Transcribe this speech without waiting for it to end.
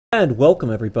And welcome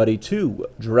everybody to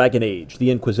Dragon Age, the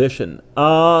Inquisition.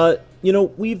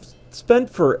 We've spent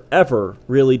forever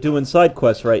really doing side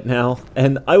quests right now,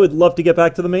 and I would love to get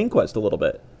back to the main quest a little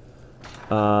bit.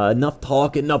 Enough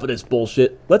talk, enough of this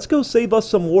bullshit. Let's go save us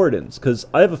some Wardens, because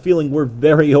I have a feeling we're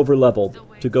very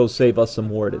over-leveled to go save us some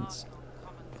Wardens.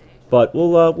 But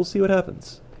we'll see what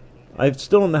happens. I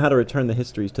still don't know how to return the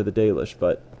histories to the Dalish,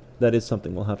 but that is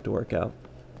something we'll have to work out.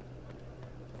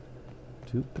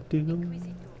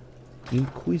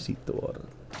 Inquisitor.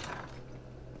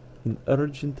 An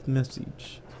urgent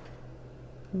message.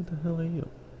 Who the hell are you?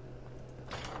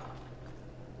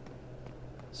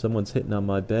 Someone's hitting on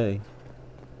my bay.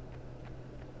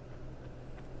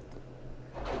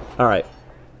 Alright.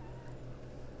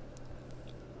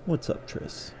 What's up,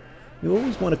 Triss? You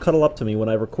always want to cuddle up to me when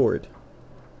I record.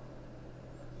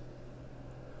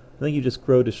 I think you just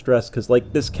grow distressed, because,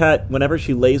 like, this cat, whenever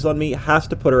she lays on me, has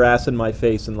to put her ass in my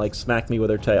face and, like, smack me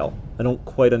with her tail. I don't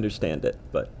quite understand it,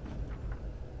 but...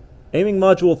 Aiming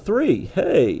Module 3,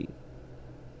 hey!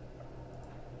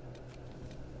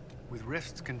 With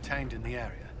rifts contained in the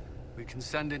area, we can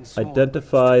send in small...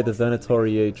 Identify the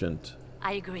Venatori agent.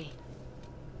 I agree.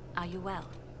 Are you well?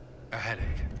 A headache,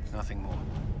 nothing more.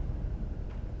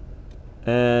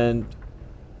 And...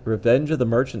 Revenge of the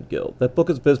Merchant Guild. That book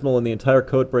is abysmal and the entire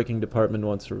code-breaking department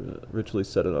wants to ritually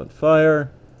set it on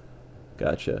fire.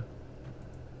 Gotcha.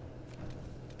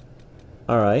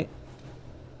 Alright.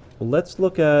 Well, let's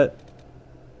look at...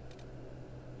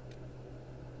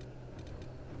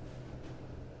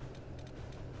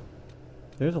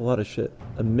 There's a lot of shit.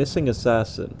 A missing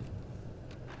assassin.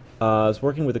 I was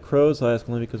working with the crows. I asked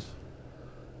only because...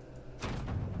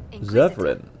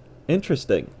 Zevran.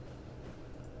 Interesting.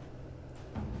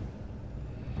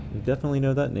 You definitely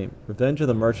know that name. Revenge of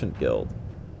the Merchant Guild.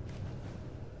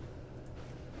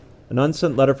 An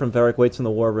unsent letter from Varric waits in the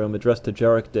war room addressed to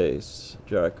Jarek Dace.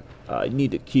 Jarek, I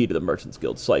need a key to the Merchants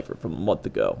Guild cipher from a month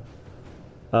ago.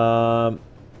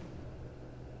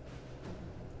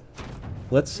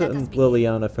 Let's send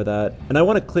Liliana for that. And I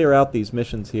want to clear out these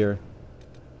missions here.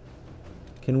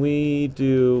 Can we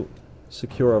do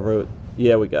secure a route?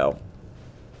 Yeah, we go.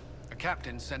 A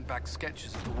captain sent back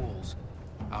sketches of the walls.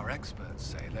 Our experts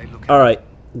say they look... Alright,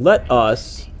 let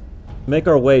us make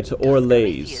our way to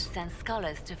Orlais. Send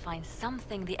scholars to find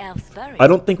something the elves buried. I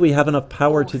don't think we have enough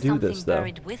power to do this, though.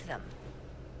 Buried with them.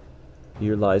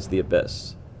 Here lies the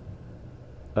abyss.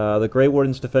 The Grey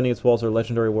Wardens defending its walls are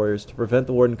legendary warriors. To prevent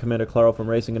the Warden Commander Claro from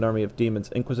raising an army of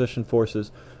demons, Inquisition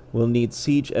forces will need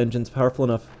siege engines powerful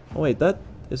enough... Oh wait,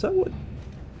 is that what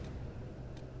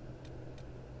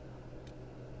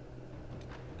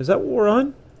we're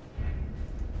on?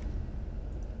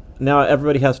 Now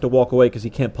everybody has to walk away because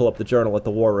you can't pull up the journal at the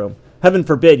war room. Heaven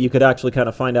forbid you could actually kind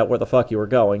of find out where the fuck you were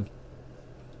going.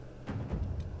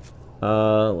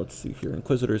 Let's see here.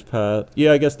 Inquisitor's Path.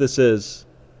 Yeah, I guess this is.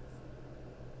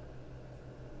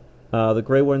 The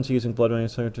Grey Wardens are using blood money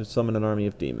to summon an army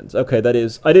of demons. Okay, that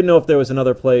is. I didn't know if there was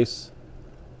another place.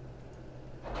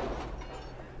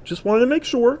 Just wanted to make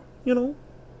sure, you know.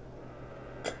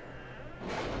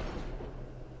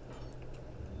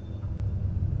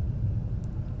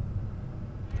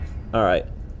 Alright.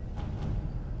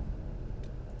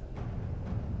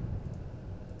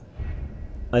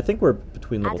 I think we're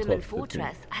between level 12 and 15.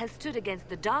 Fortress has stood against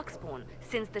the Darkspawn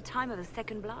since the time of the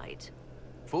Second Blight.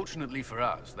 Fortunately for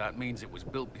us, that means it was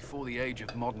built before the age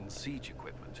of modern siege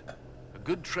equipment. A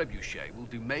good trebuchet will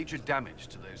do major damage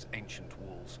to those ancient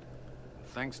walls. And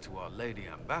thanks to our Lady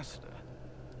Ambassador...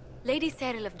 Lady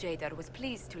Cyril of Jadar was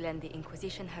pleased to lend the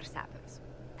Inquisition her sappers.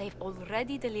 They've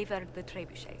already delivered the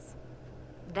trebuchets.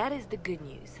 That is the good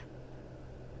news.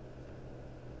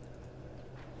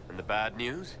 And the bad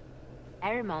news?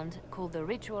 Arimond called the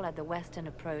ritual at the western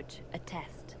approach a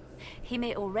test. He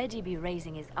may already be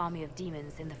raising his army of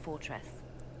demons in the fortress.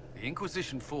 The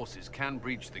Inquisition forces can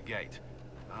breach the gate,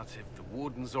 but if the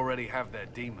Wardens already have their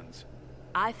demons...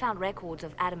 I found records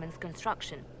of Adamant's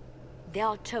construction. There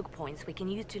are choke points we can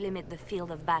use to limit the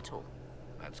field of battle.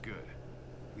 That's good.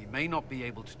 We may not be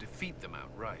able to defeat them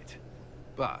outright.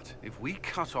 But if we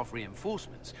cut off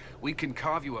reinforcements, we can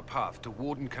carve you a path to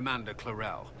Warden Commander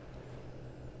Clarel.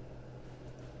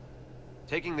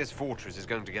 Taking this fortress is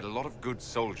going to get a lot of good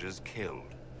soldiers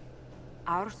killed.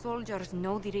 Our soldiers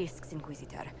know the risks,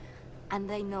 Inquisitor, and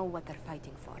they know what they're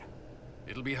fighting for.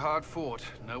 It'll be hard fought,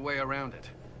 no way around it,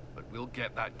 but we'll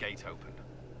get that gate open.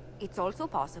 It's also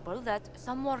possible that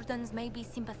some Wardens may be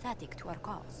sympathetic to our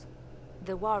cause.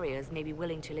 The warriors may be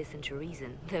willing to listen to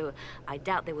reason, though I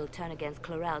doubt they will turn against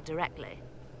Clarel directly.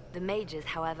 The mages,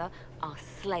 however, are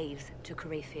slaves to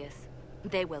Corypheus.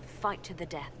 They will fight to the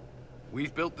death.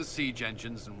 We've built the siege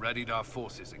engines and readied our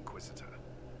forces, Inquisitor.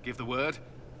 Give the word,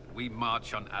 we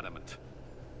march on Adamant.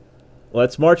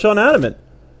 Let's march on Adamant.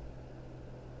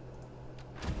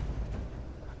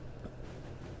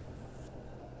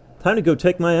 Time to go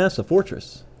take my ass a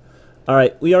fortress.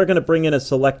 Alright, we are going to bring in a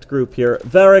select group here.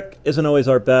 Varric isn't always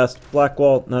our best.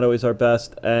 Blackwall, not always our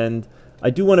best. And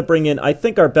I do want to bring in... I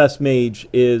think our best mage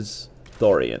is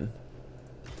Thorian.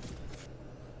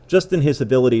 Just in his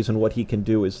abilities and what he can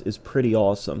do is pretty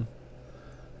awesome.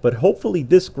 But hopefully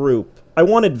this group... I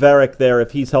wanted Varric there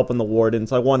if he's helping the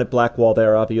Wardens. I wanted Blackwall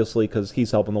there, obviously, because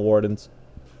he's helping the Wardens.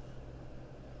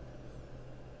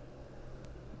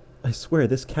 I swear,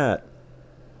 this cat...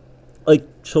 Like,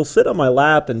 she'll sit on my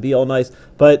lap and be all nice,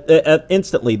 but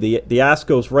instantly the ass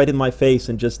goes right in my face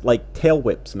and just, like, tail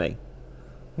whips me.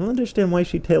 I don't understand why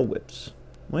she tail whips.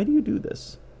 Why do you do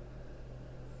this?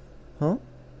 Huh?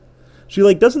 She,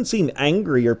 like, doesn't seem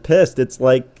angry or pissed. It's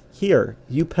like, here,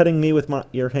 you petting me with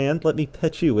your hand, let me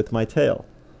pet you with my tail.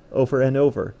 Over and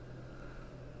over.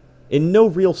 In no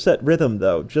real set rhythm,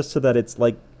 though, just so that it's,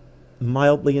 like,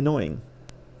 mildly annoying.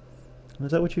 Is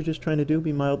that what you're just trying to do,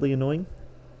 be mildly annoying?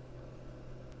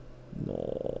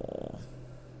 No.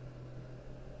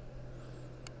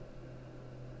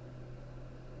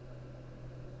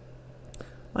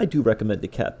 I do recommend a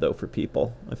cat, though, for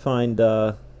people. I find,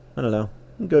 I don't know,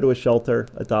 you can go to a shelter,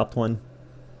 adopt one.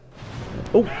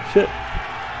 Oh, shit.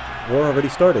 War already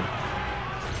started.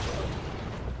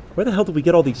 Where the hell did we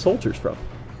get all these soldiers from?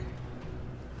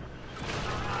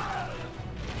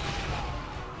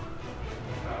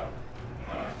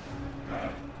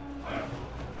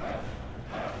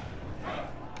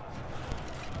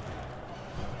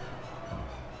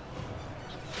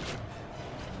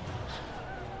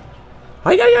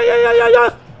 Ay, ay, ay, ay, ay, ay,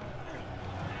 ay.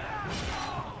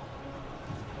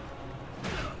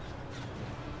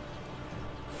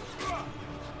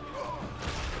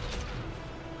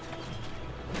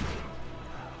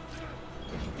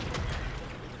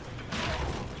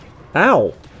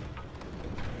 Ow.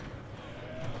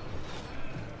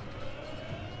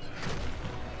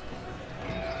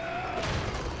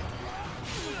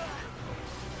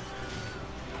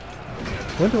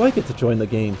 When do I get to join the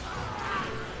game?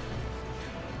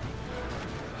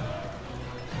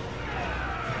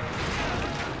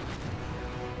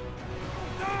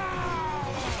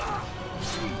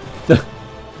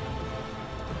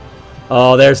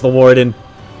 Oh, there's the Warden.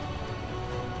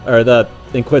 Or the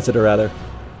Inquisitor, rather.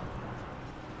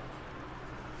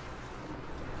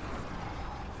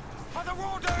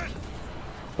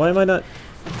 Why am I not...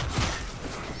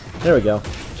 There we go.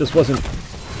 Just wasn't...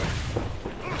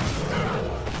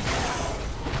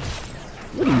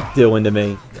 What are you doing to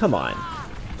me? Come on.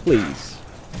 Please.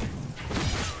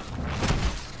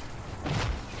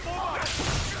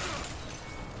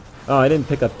 Oh, I didn't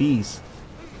pick up bees.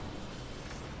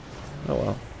 Oh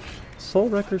well. Soul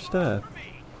Wrecker staff.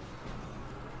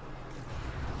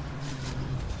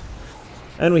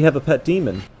 And we have a pet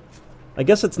demon. I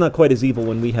guess it's not quite as evil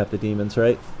when we have the demons,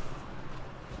 right?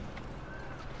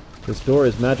 This door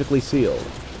is magically sealed.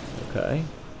 Okay.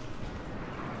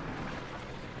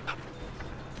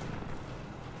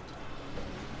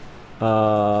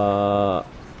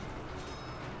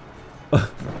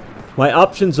 My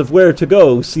options of where to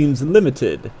go seems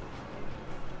limited.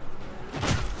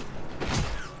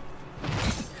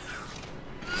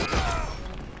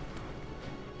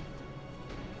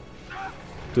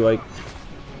 Do I...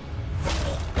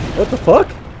 What the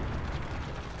fuck?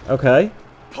 Okay.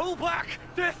 Pull back!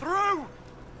 They're through!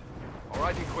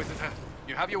 Alright, Inquisitor.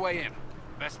 You have your way in.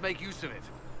 Best make use of it.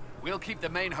 We'll keep the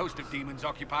main host of demons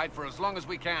occupied for as long as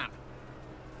we can.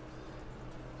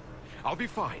 I'll be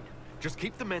fine. Just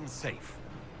keep the men safe.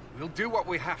 We'll do what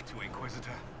we have to,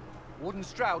 Inquisitor. Warden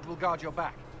Stroud will guard your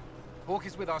back. Hawk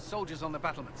is with our soldiers on the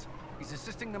battlements. He's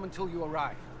assisting them until you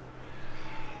arrive.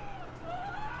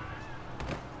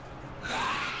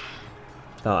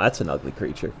 Oh, that's an ugly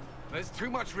creature. There's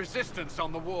too much resistance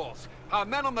on the walls. Our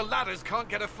men on the ladders can't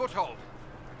get a foothold.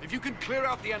 If you can clear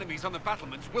out the enemies on the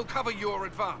battlements, we'll cover your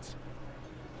advance.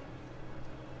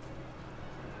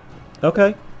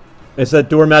 Okay. Is that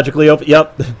door magically open?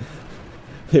 Yep.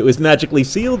 It was magically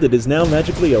sealed. It is now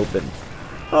magically open.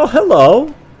 Oh,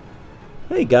 hello.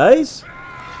 Hey, guys.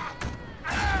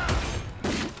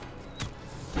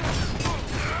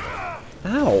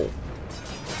 Ow.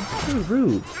 That's very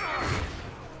rude.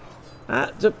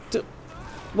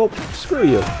 Well, screw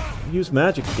you. Use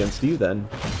magic against you, then.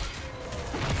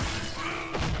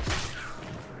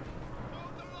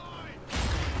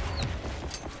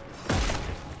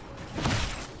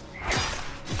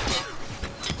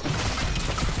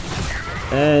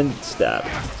 And stab.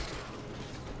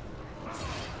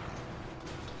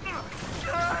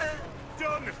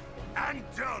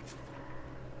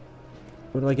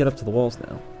 Where do I get up to the walls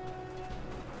now?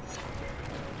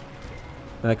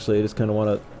 Actually, I just kind of want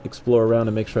to explore around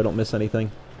and make sure I don't miss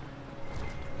anything.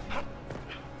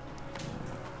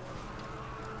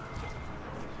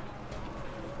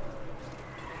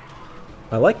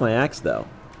 I like my axe, though.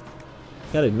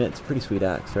 Gotta admit, it's a pretty sweet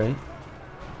axe, right?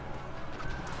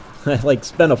 I, like,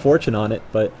 spent a fortune on it,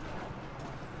 but...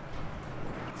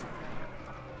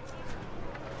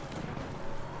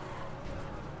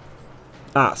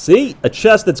 Ah, see? A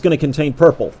chest that's going to contain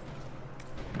purple.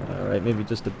 Alright, maybe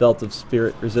just a belt of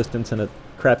spirit resistance and a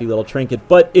crappy little trinket,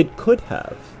 but it could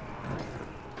have.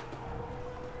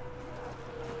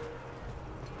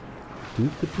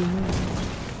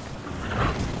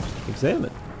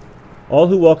 Examine. All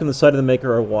who walk in the sight of the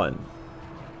Maker are one.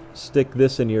 Stick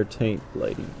this in your taint,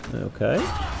 lady. Okay.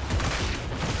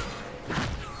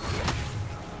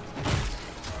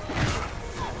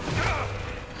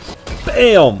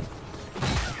 Bam!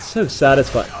 It's so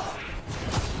satisfying.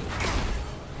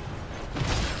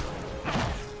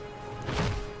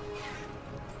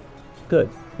 Good.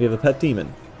 We have a pet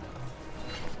demon.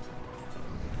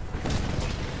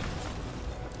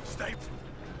 Stay.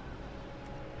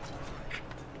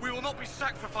 We will not be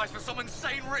sacrificed for some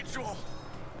insane ritual.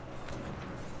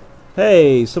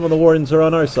 Hey, some of the Wardens are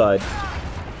on our side.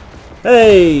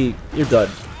 Hey, you're done.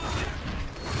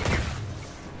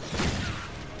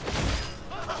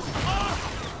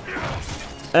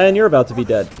 And you're about to be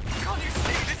dead. Can't you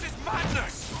see this is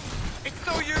madness? It's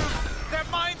no use. Their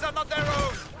minds are not their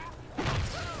own.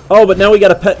 Oh, but now we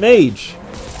got a pet mage.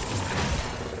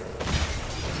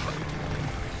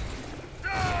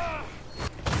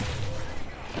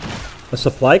 A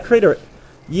supply crate? Or...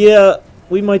 Yeah,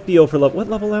 we might be over level. What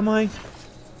level am I?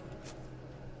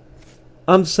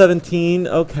 I'm 17.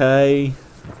 Okay.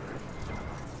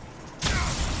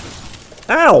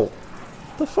 Ow!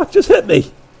 The fuck just hit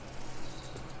me?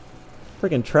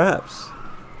 Friggin' traps.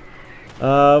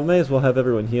 May as well have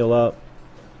everyone heal up.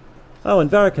 Oh, and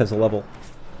Varric has a level.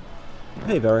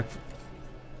 Hey, Varric.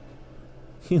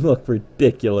 You look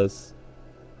ridiculous.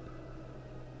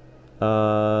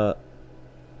 You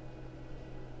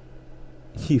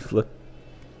look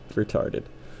retarded.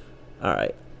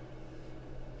 Alright.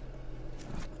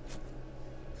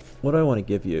 What do I want to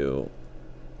give you?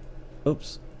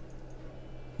 Oops.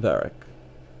 Varric.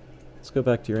 Let's go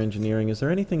back to your engineering. Is there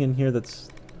anything in here that's...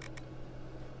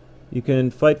 You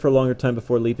can fight for a longer time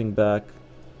before leaping back.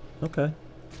 Okay.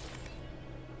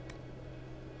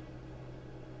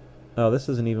 Oh, this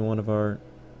isn't even one of our...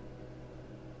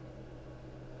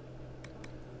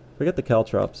 Forget the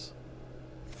caltrops.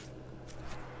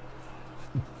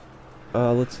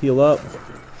 Let's heal up.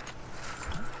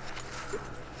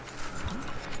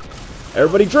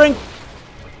 Everybody drink!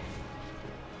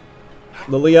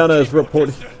 Liliana is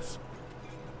reporting...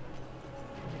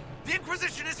 The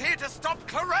Inquisition is here to stop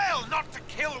Clarel, not to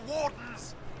kill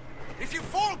Wardens. If you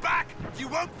fall back, you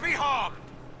won't be harmed.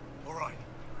 All right.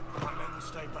 My men will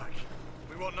stay back.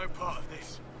 We want no part of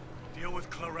this. Deal with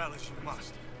Clarel as you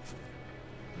must.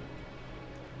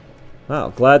 Wow,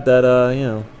 glad that, you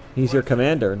know, he's your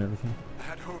commander and everything. I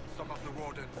had hoped some of the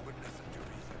Wardens would listen to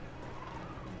reason.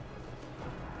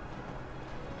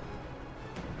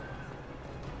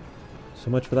 So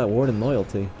much for that Warden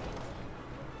loyalty.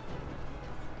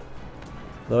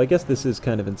 Though I guess this is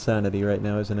kind of insanity right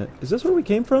now, isn't it? Is this where we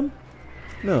came from?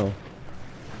 No.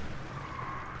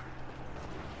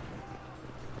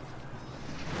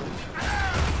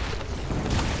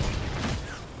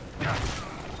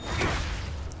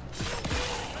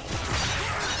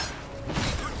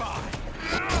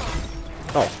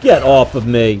 Oh, get off of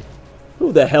me!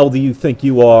 Who the hell do you think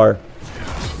you are?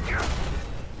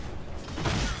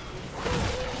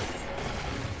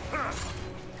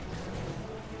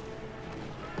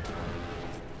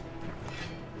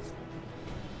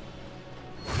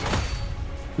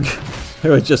 I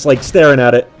was just like staring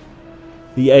at it.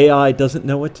 The AI doesn't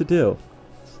know what to do.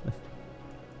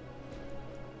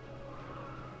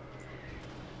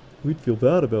 We'd feel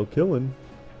bad about killing.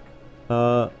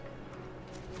 I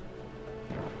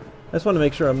just want to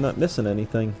make sure I'm not missing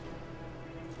anything.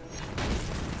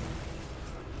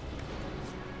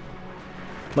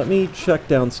 Let me check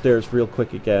downstairs real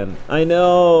quick again. I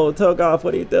know! Toegoff,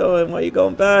 what are you doing? Why are you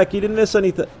going back? You didn't miss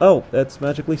anything. Oh, that's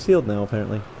magically sealed now,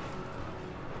 apparently.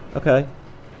 Okay.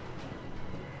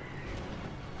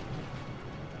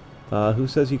 Who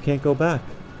says you can't go back?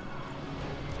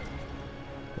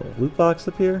 Little loot box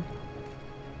up here?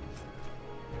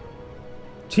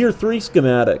 Tier 3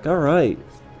 schematic. Alright.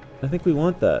 I think we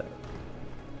want that.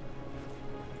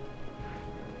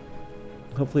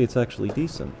 Hopefully it's actually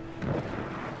decent.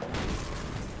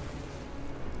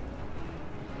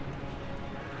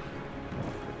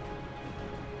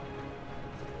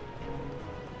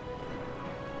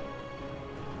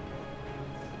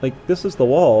 Like, this is the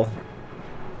wall.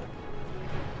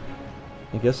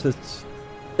 I guess it's...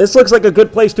 This looks like a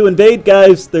good place to invade,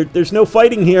 guys. There's no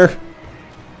fighting here.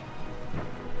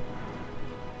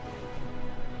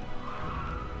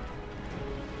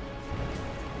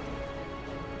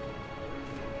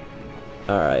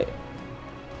 Alright.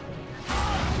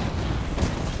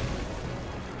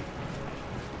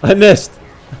 I missed.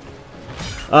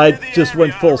 I just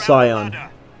went full Scion.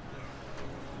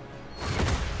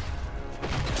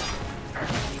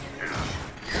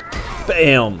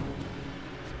 Bam!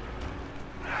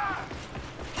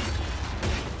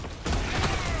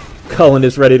 Cullen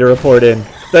is ready to report in.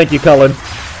 Thank you, Cullen.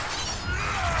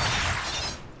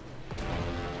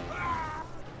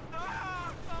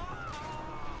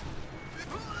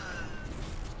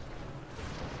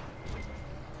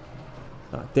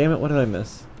 Oh, damn it, what did I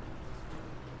miss?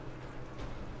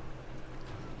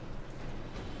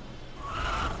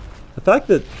 The fact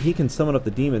that he can summon up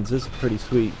the demons is a pretty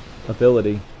sweet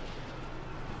ability.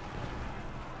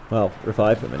 Well,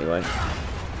 revive them anyway.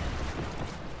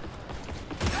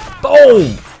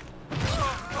 Boom!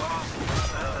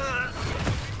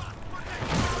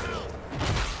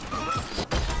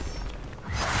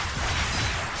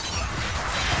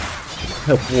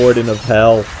 A Warden of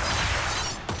Hell.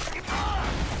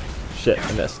 Shit,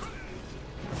 I missed.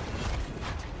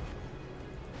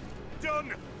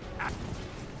 Done.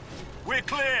 We're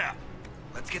clear.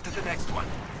 Let's get to the next one.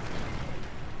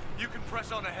 You can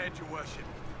press on ahead, Your Worship.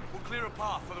 We'll clear a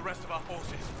path for the rest of our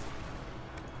forces.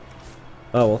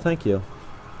 Oh, well, thank you.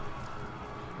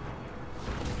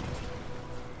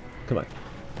 Come on.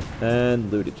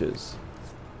 And lootages.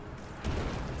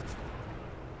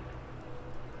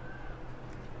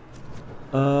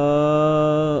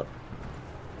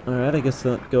 Alright, I guess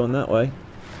not going that way.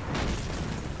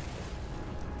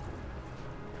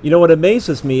 You know what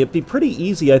amazes me? It'd be pretty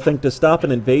easy, I think, to stop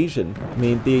an invasion. I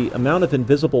mean, the amount of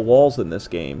invisible walls in this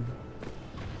game.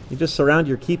 You just surround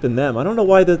your keep in them. I don't know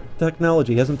why the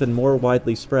technology hasn't been more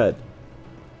widely spread.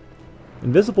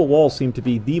 Invisible walls seem to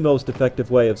be the most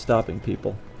effective way of stopping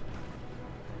people.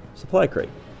 Supply crate.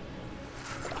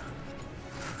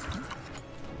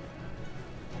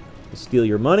 Steal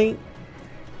your money.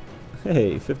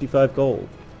 Hey, 55 gold.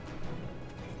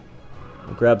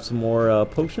 I'll grab some more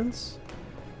potions.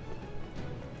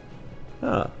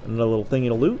 Ah, another little thingy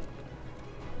to loot.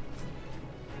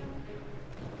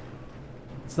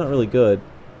 It's not really good.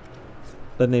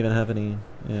 Doesn't even have any...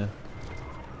 yeah.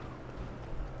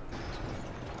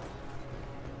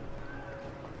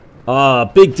 Ah,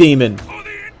 big demon!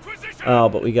 Oh,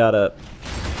 but we gotta...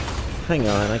 Hang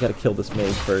on, I gotta kill this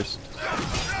mage first.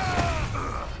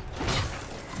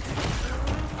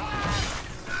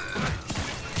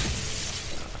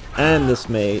 And this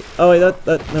mage. Oh wait,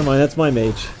 never mind, that's my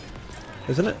mage.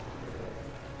 Isn't it?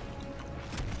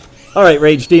 Alright,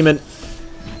 Rage Demon.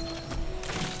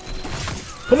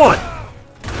 Come on!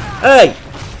 Hey!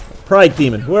 Pride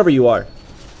Demon, whoever you are.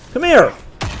 Come here!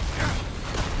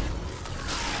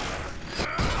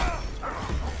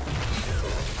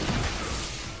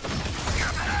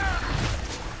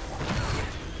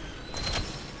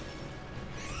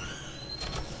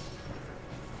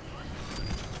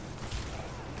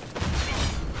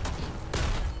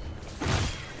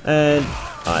 And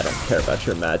I don't care about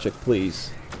your magic,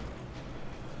 please.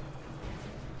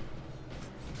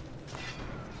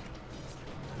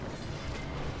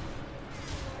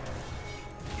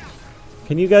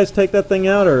 Can you guys take that thing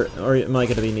out, or am I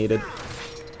going to be needed?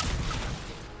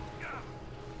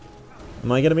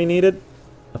 Am I going to be needed?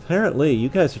 Apparently, you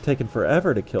guys are taking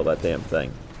forever to kill that damn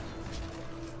thing.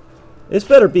 This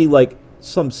better be, like,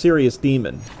 some serious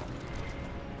demon.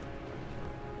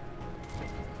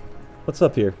 What's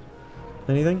up here?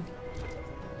 Anything?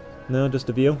 No, just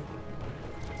a view?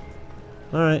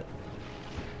 Alright.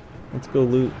 Let's go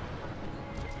loot.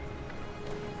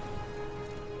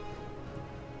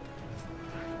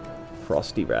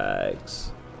 Frosty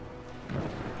rags.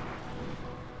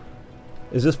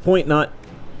 Is this point not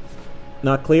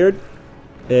cleared?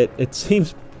 It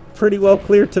seems pretty well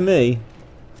clear to me.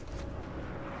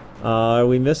 Are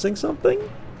we missing something?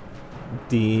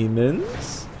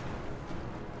 Demons?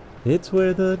 It's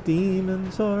where the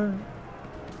demons are.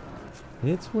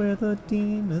 It's where the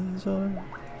demons are.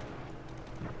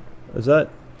 Is that...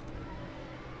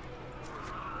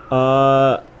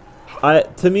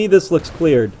 to me this looks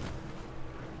cleared.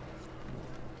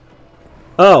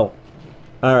 Oh!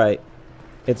 Alright.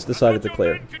 It's decided to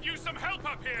clear. Could use some help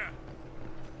up here.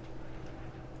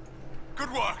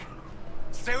 Good work.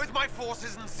 Stay with my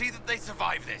forces and see that they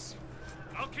survive this.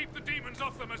 I'll keep the demons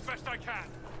off them as best I can.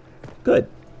 Good.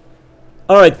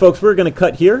 Alright, folks, we're going to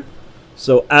cut here.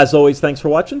 So, as always, thanks for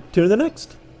watching. Tune in the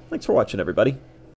next. Thanks for watching, everybody.